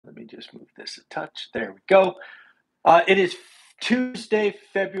just move this a touch. There we go. It is Tuesday,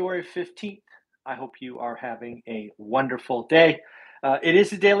 February 15th. I hope you are having a wonderful day. It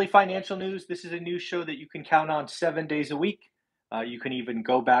is the Daily Financial News. This is a news show that you can count on 7 days a week. You can even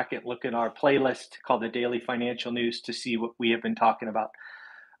go back and look in our playlist called the Daily Financial News to see what we have been talking about.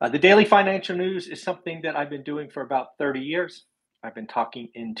 The Daily Financial News is something that I've been doing for about 30 years. I've been talking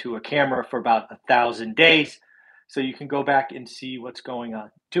into a camera for about 1,000 days. So you can go back and see what's going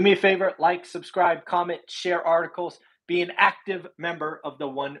on. Do me a favor, like, subscribe, comment, share articles, be an active member of the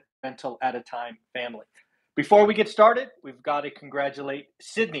One Rental at a Time family. Before we get started, we've got to congratulate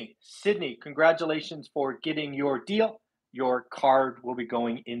Sydney. Sydney, congratulations for getting your deal. Your card will be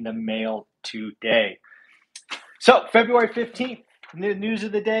going in the mail today. So February 15th, the news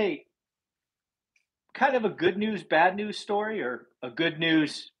of the day. Kind of a good news, bad news story, or a good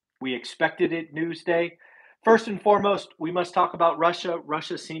news, we expected it news day. First and foremost, we must talk about Russia.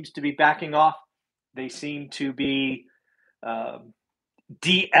 Russia seems to be backing off. They seem to be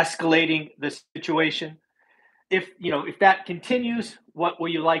de-escalating the situation. If that continues, what will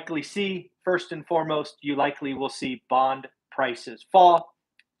you likely see? First and foremost, you likely will see bond prices fall,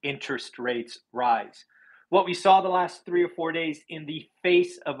 interest rates rise. What we saw the last 3 or 4 days in the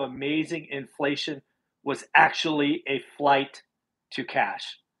face of amazing inflation was actually a flight to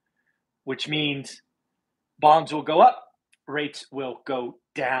cash, which means bonds will go up, rates will go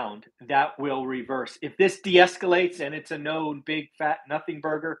down. That will reverse. If this de-escalates and it's a known big fat nothing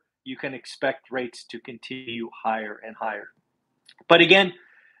burger, you can expect rates to continue higher and higher. But again,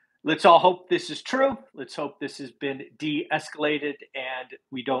 let's all hope this is true. Let's hope this has been de-escalated and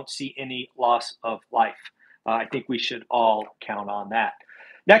we don't see any loss of life. I think we should all count on that.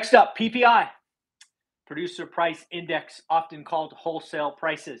 Next up, PPI, Producer Price Index, often called wholesale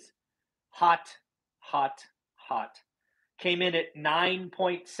prices. Hot. Came in at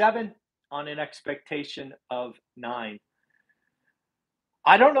 9.7 on an expectation of 9.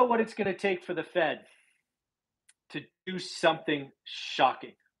 I don't know what it's going to take for the Fed to do something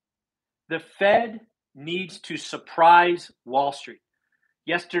shocking. The Fed needs to surprise Wall Street.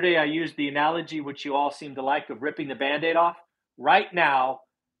 Yesterday, I used the analogy, which you all seem to like, of ripping the Band-Aid off. Right now,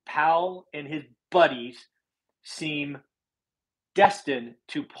 Powell and his buddies seem destined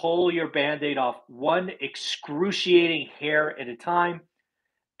to pull your Band-Aid off one excruciating hair at a time,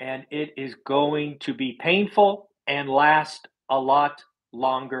 and it is going to be painful and last a lot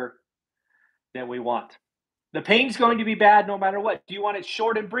longer than we want. The pain's going to be bad no matter what. Do you want it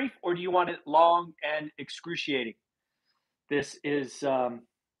short and brief, or do you want it long and excruciating? This is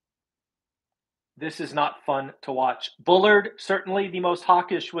not fun to watch. Bullard, certainly the most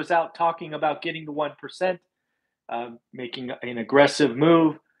hawkish, was out talking about getting to 1%. Making an aggressive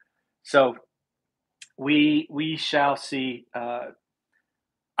move. So we shall see.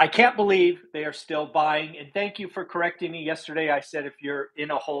 I can't believe they are still buying. And thank you for correcting me. Yesterday I said if you're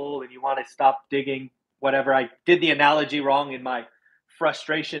in a hole and you want to stop digging, whatever. I did the analogy wrong in my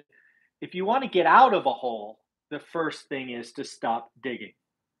frustration. If you want to get out of a hole, the first thing is to stop digging.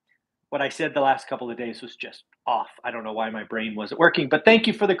 What I said the last couple of days was just off. I don't know why my brain wasn't working, but thank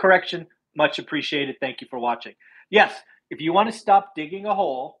you for the correction. Much appreciated. Thank you for watching. Yes, if you want to stop digging a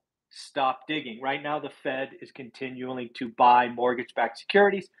hole, stop digging. Right now, the Fed is continuing to buy mortgage-backed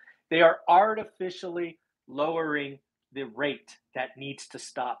securities. They are artificially lowering the rate. That needs to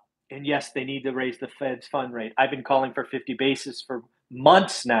stop. And yes, they need to raise the Fed's fund rate. I've been calling for 50 basis for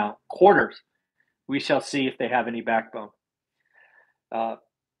months now, quarters. We shall see if they have any backbone.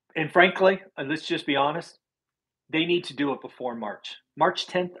 And frankly, and let's just be honest, they need to do it before March. March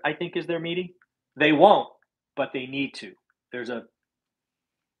 10th, I think, is their meeting. They won't, but they need to.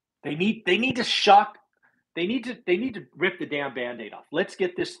 They need to shock. They need to rip the damn Band-Aid off. Let's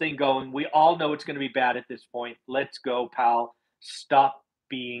get this thing going. We all know it's going to be bad at this point. Let's go, Powell. Stop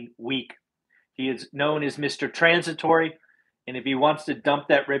being weak. He is known as Mr. Transitory, and if he wants to dump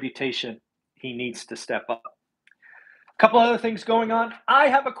that reputation, he needs to step up. A couple other things going on. I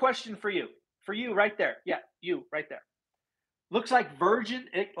have a question for you. For you right there. Yeah, you right there. Looks like Virgin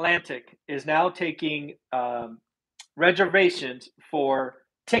Atlantic is now taking reservations for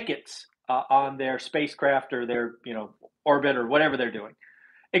tickets on their spacecraft or their orbit or whatever they're doing.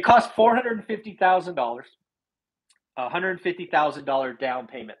 It costs $450,000, $150,000 down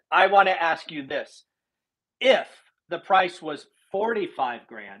payment. I want to ask you this: if the price was $45,000,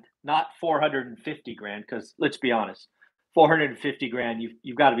 not $450,000, because let's be honest, $450,000,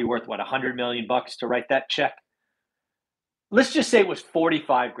 you've got to be worth what, $100 million to write that check. Let's just say it was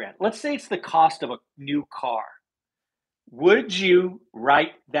 $45,000. Let's say it's the cost of a new car. Would you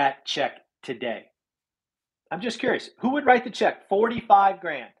write that check today? I'm just curious. Who would write the check?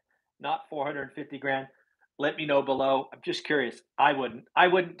 $45,000. not 450 grand. Let me know below. I'm just curious. I wouldn't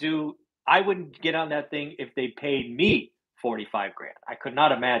get on that thing if they paid me 45 grand. I could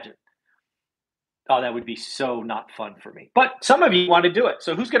not imagine. Oh, that would be so not fun for me. But some of you want to do it.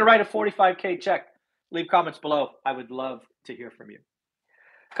 So who's going to write a 45K check? Leave comments below. I would love to hear from you.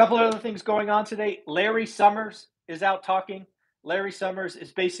 A couple of other things going on today. Larry Summers is out talking. Larry Summers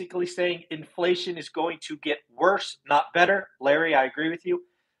is basically saying inflation is going to get worse, not better. Larry, I agree with you.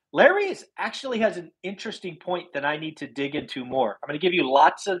 Larry actually has an interesting point that I need to dig into more. I'm going to give you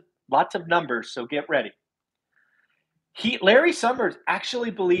lots of numbers, so get ready. Larry Summers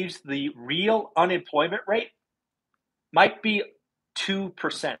actually believes the real unemployment rate might be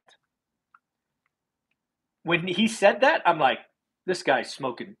 2%. When he said that, I'm like, this guy's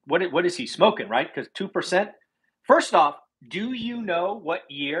smoking. What is he smoking, right? Because 2%. First off, do you know what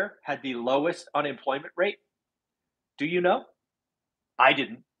year had the lowest unemployment rate? Do you know? I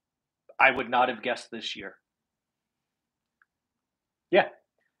didn't. I would not have guessed this year. Yeah,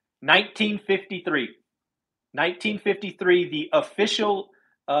 1953. 1953, the official,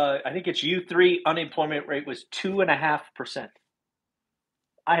 I think it's U3 unemployment rate was 2.5%.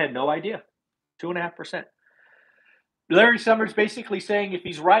 I had no idea. 2.5%. Larry Summers basically saying if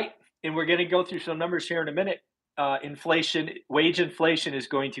he's right, and we're going to go through some numbers here in a minute, wage inflation is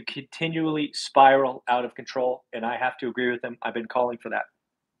going to continually spiral out of control, and I have to agree with him. I've been calling for that.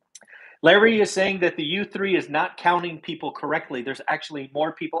 Larry is saying that the U3 is not counting people correctly. There's actually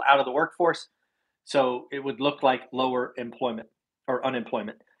more people out of the workforce, so it would look like lower employment or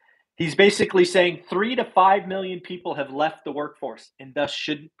unemployment. He's basically saying 3 to 5 million people have left the workforce and thus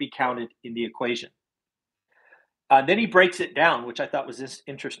shouldn't be counted in the equation. Then he breaks it down, which I thought was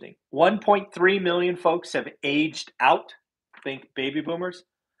interesting. 1.3 million folks have aged out, think baby boomers.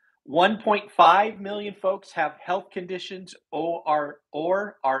 1.5 million folks have health conditions or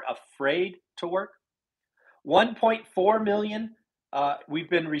are afraid to work. 1.4 million, we've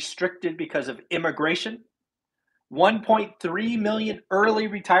been restricted because of immigration. 1.3 million early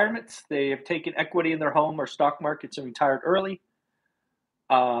retirements. They have taken equity in their home or stock markets and retired early.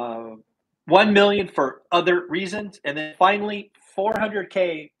 1 million for other reasons. And then finally,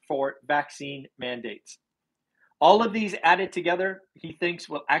 400K for vaccine mandates. All of these added together, he thinks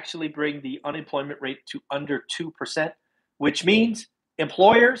will actually bring the unemployment rate to under 2%, which means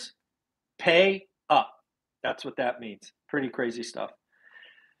employers pay up. That's what that means. Pretty crazy stuff.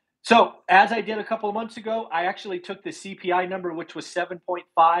 So as I did a couple of months ago, I actually took the CPI number, which was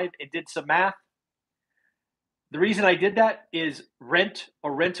 7.5, and did some math. The reason I did that is rent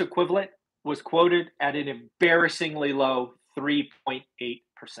or rent equivalent was quoted at an embarrassingly low 3.8%.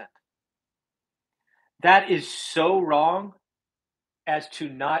 That is so wrong as to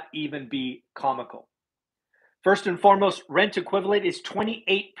not even be comical. First and foremost, rent equivalent is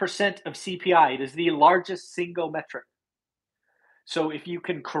 28% of CPI. It is the largest single metric. So if you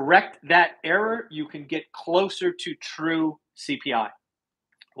can correct that error, you can get closer to true CPI.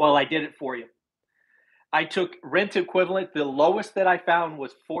 Well, I did it for you. I took rent equivalent. The lowest that I found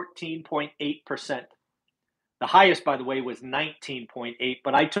was 14.8%. The highest, by the way, was 19.8,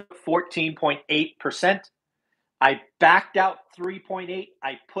 but I took 14.8%. I backed out 3.8.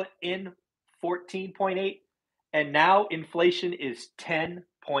 I put in 14.8, and now inflation is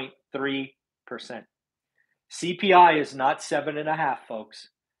 10.3%. CPI is not 7.5, folks.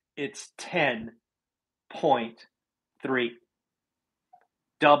 It's 10.3.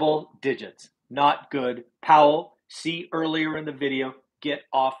 Double digits. Not good. Powell, see earlier in the video, get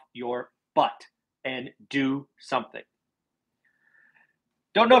off your butt and do something.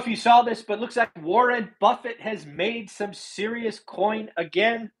 Don't know if you saw this, but it looks like Warren Buffett has made some serious coin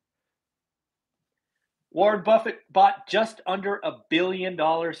again. Warren Buffett bought just under $1 billion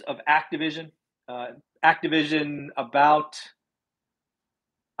of Activision. Activision about,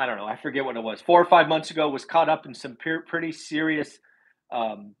 I don't know, I forget what it was, 4 or 5 months ago, was caught up in some pretty serious,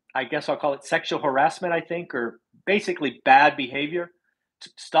 I guess I'll call it sexual harassment, I think, or basically bad behavior.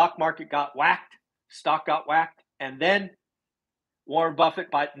 Stock market got whacked, stock got whacked, and then Warren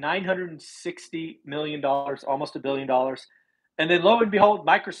Buffett bought $960 million, almost $1 billion. And then lo and behold,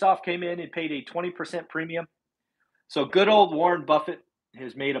 Microsoft came in and paid a 20% premium. So good old Warren Buffett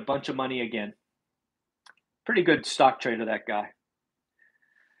has made a bunch of money again. Pretty good stock trader, that guy.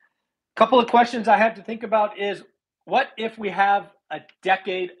 Couple of questions I have to think about is, what if we have a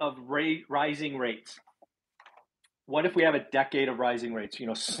decade of rising rates? What if we have a decade of rising rates? You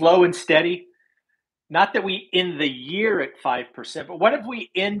know, slow and steady. Not that we end the year at 5%, but what if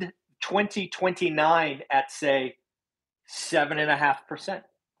we end 2029 at, say, 7.5%?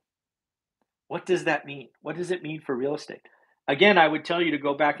 What does that mean? What does it mean for real estate? Again, I would tell you to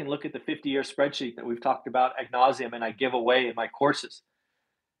go back and look at the 50-year spreadsheet that we've talked about ad nauseum and I give away in my courses.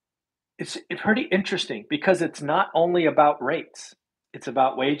 It's pretty interesting because it's not only about rates, it's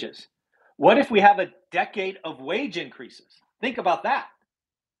about wages. What if we have a decade of wage increases? Think about that.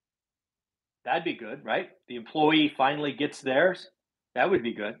 That'd be good, right? The employee finally gets theirs. That would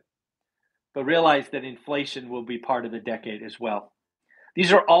be good. But realize that inflation will be part of the decade as well.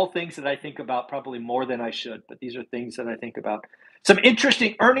 These are all things that I think about probably more than I should, but these are things that I think about. Some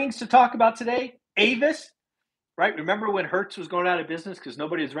interesting earnings to talk about today. Avis, right? Remember when Hertz was going out of business because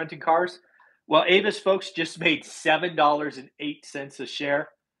nobody was renting cars? Well, Avis folks just made $7.08 a share.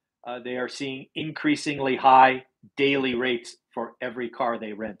 They are seeing increasingly high daily rates for every car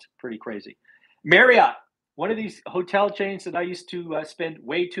they rent. Pretty crazy. Marriott, one of these hotel chains that I used to spend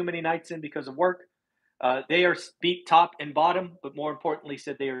way too many nights in because of work. They are beat top and bottom, but more importantly,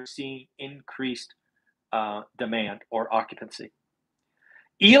 said they are seeing increased demand or occupancy.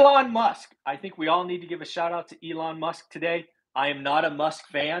 Elon Musk. I think we all need to give a shout out to Elon Musk today. I am not a Musk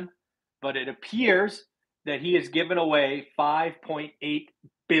fan, but it appears that he has given away $5.8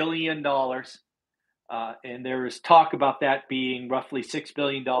 billion. And there is talk about that being roughly $6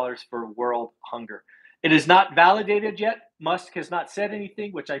 billion for world hunger. It is not validated yet. Musk has not said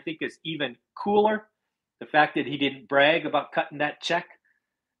anything, which I think is even cooler. The fact that he didn't brag about cutting that check,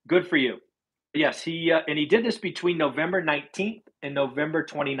 good for you. Yes, he did this between November 19th and November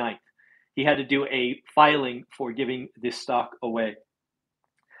 29th. He had to do a filing for giving this stock away.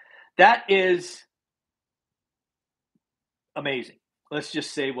 That is amazing. Let's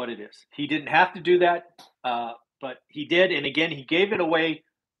just say what it is. He didn't have to do that, but he did. And again, he gave it away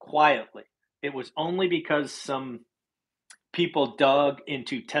quietly. It was only because some people dug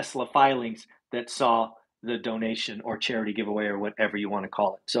into Tesla filings that saw the donation or charity giveaway or whatever you want to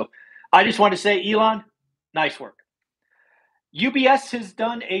call it. So I just want to say, Elon, nice work. UBS has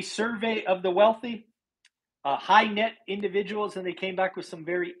done a survey of the wealthy, high net individuals, and they came back with some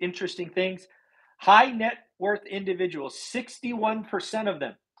very interesting things. High net worth individuals, 61% of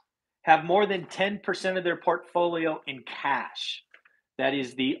them have more than 10% of their portfolio in cash. That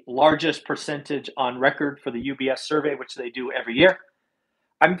is the largest percentage on record for the UBS survey, which they do every year.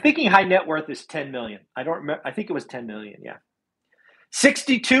 I'm thinking high net worth is 10 million. I don't remember. I think it was 10 million. Yeah.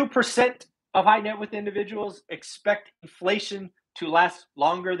 62% of high net worth individuals expect inflation to last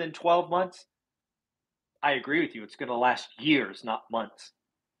longer than 12 months. I agree with you. It's going to last years, not months.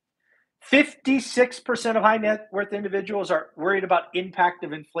 56% of high net worth individuals are worried about impact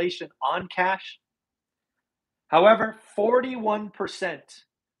of inflation on cash. However, 41%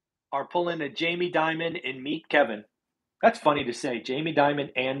 are pulling a Jamie Dimon and Meet Kevin. That's funny to say. Jamie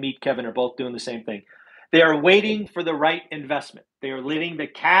Dimon and Meet Kevin are both doing the same thing. They are waiting for the right investment. They are letting the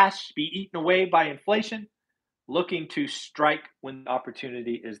cash be eaten away by inflation, looking to strike when the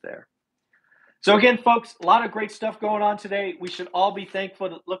opportunity is there. So again, folks, a lot of great stuff going on today. We should all be thankful.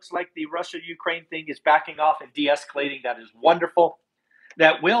 It looks like the Russia-Ukraine thing is backing off and de-escalating. That is wonderful.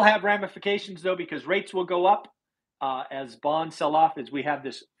 That will have ramifications, though, because rates will go up as bonds sell off, as we have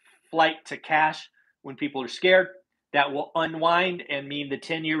this flight to cash when people are scared. That will unwind and mean the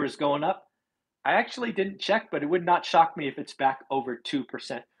 10-year is going up. I actually didn't check, but it would not shock me if it's back over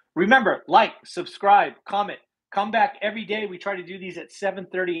 2%. Remember, like, subscribe, comment. Come back every day. We try to do these at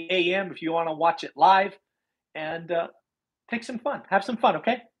 7:30 a.m. if you want to watch it live. And take some fun. Have some fun,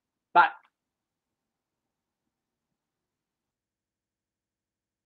 okay? Bye.